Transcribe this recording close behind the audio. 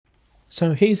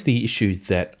So here's the issue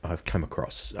that I've come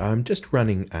across. I'm just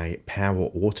running a Power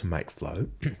Automate flow,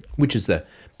 which is the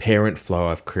parent flow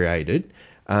I've created.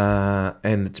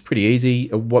 And it's pretty easy.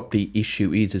 What the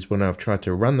issue is when I've tried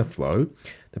to run the flow,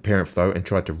 the parent flow, and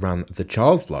tried to run the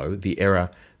child flow,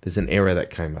 there's an error that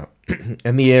came up.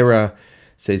 And the error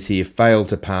says here, failed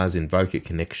to parse invoker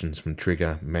connections from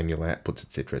trigger, manual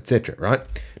outputs, etc., right?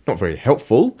 Not very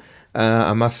helpful,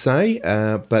 I must say,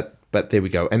 but there we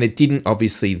go. And it didn't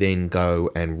obviously then go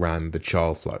and run the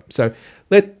child flow. So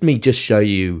let me just show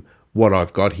you what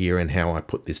I've got here and how I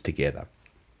put this together.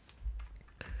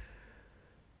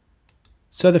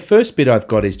 So the first bit I've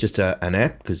got is just an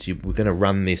app, because we're going to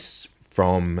run this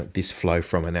from this flow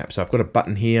from an app. So I've got a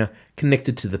button here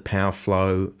connected to the parent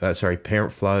flow,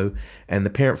 and the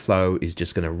parent flow is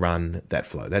just going to run that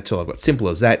flow. That's all I've got. Simple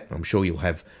as that. I'm sure you'll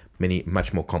have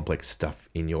much more complex stuff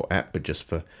in your app, but just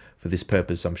for this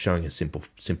purpose, I'm showing a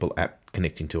simple app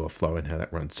connecting to a flow and how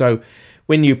that runs. So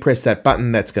when you press that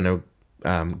button, that's going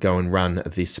to go and run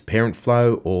this parent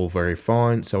flow, all very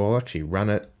fine. So I'll actually run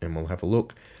it and we'll have a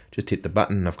look. Just hit the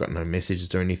button. I've got no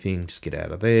messages or anything. Just get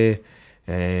out of there.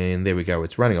 And there we go.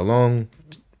 It's running along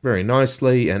very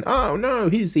nicely. And oh no,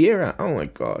 here's the error. Oh my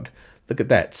God, look at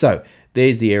that. So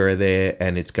there's the error there,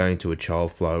 and it's going to a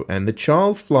child flow. And the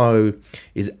child flow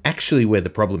is actually where the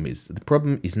problem is. The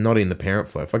problem is not in the parent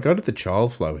flow. If I go to the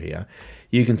child flow here,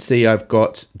 you can see I've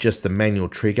got just the manual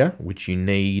trigger, which you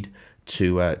need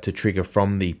to trigger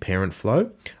from the parent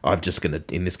flow.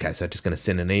 In this case, I'm just going to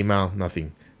send an email.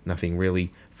 Nothing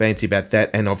really fancy about that.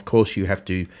 And of course, you have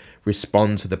to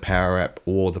respond to the Power App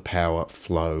or the Power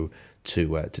Flow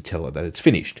to tell it that it's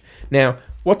finished. Now,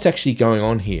 what's actually going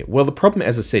on here? Well, the problem,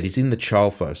 as I said, is in the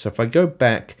child flow. So if I go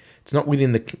back, it's not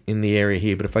within the area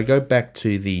here, but if I go back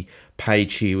to the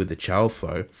page here with the child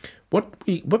flow, what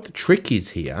the trick is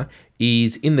here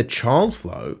is in the child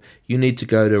flow, you need to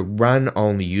go to Run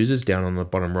Only Users down on the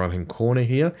bottom right hand corner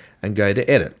here and go to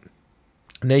Edit.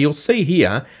 Now you'll see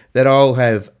here that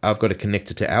I've got it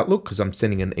connected to Outlook because I'm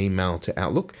sending an email to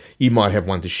Outlook. You might have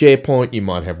one to SharePoint, you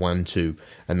might have one to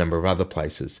a number of other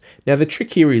places. Now the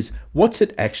trick here is, what's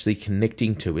it actually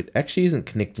connecting to? It actually isn't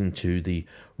connecting to the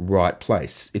right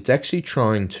place. It's actually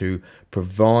trying to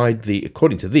provide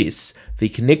according to this, the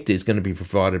connector is going to be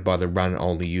provided by the Run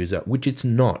Only User, which it's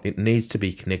not. It needs to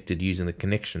be connected using the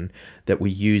connection that we're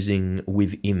using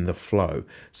within the flow.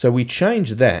 So we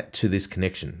change that to this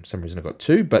connection. For some reason I've got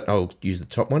two, but I'll use the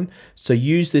top one. So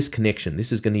use this connection.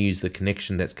 This is going to use the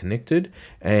connection that's connected,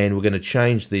 and we're going to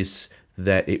change this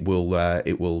that it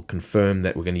will confirm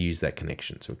that we're going to use that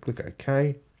connection. So click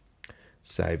OK,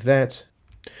 save that.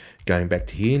 Going back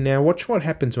to here now, watch what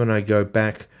happens when I go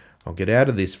back. I'll get out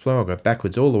of this flow, I'll go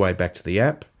backwards all the way back to the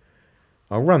app.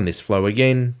 I'll run this flow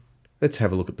again. Let's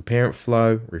have a look at the parent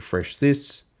flow, refresh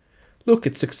this. Look,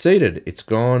 it succeeded, it's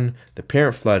gone. The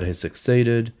parent flow has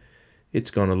succeeded. It's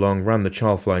gone along, run the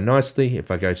child flow nicely. If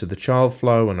I go to the child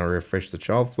flow and I refresh the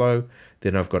child flow,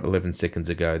 then I've got 11 seconds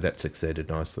ago, that succeeded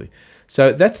nicely.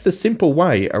 So that's the simple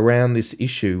way around this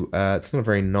issue. It's not a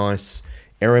very nice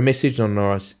error message, not a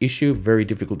nice issue, very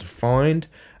difficult to find,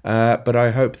 but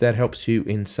I hope that helps you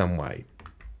in some way.